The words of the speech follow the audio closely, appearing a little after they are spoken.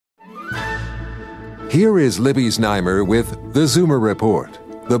Here is Libby Znaimer with The Zoomer Report,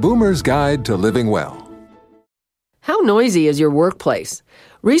 the Boomer's Guide to Living Well. How noisy is your workplace?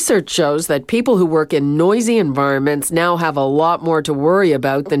 Research shows that people who work in noisy environments now have a lot more to worry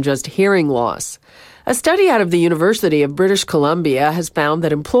about than just hearing loss. A study out of the University of British Columbia has found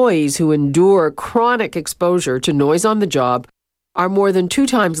that employees who endure chronic exposure to noise on the job are more than 2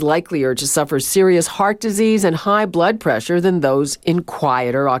 times likelier to suffer serious heart disease and high blood pressure than those in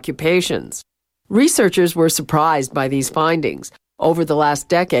quieter occupations. Researchers were surprised by these findings. Over the last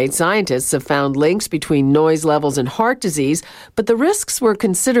decade, scientists have found links between noise levels and heart disease, but the risks were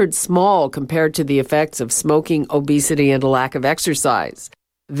considered small compared to the effects of smoking, obesity, and a lack of exercise.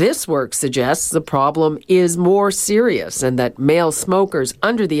 This work suggests the problem is more serious and that male smokers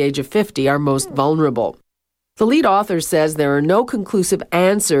under the age of 50 are most vulnerable. The lead author says there are no conclusive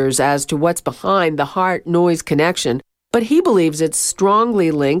answers as to what's behind the heart-noise connection, but he believes it's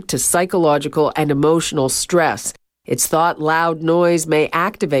strongly linked to psychological and emotional stress. It's thought loud noise may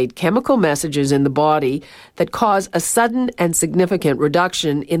activate chemical messages in the body that cause a sudden and significant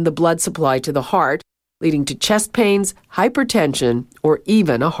reduction in the blood supply to the heart, leading to chest pains, hypertension, or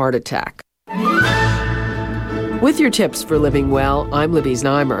even a heart attack. With your tips for living well, I'm Libby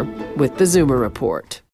Znaimer with the Zoomer Report.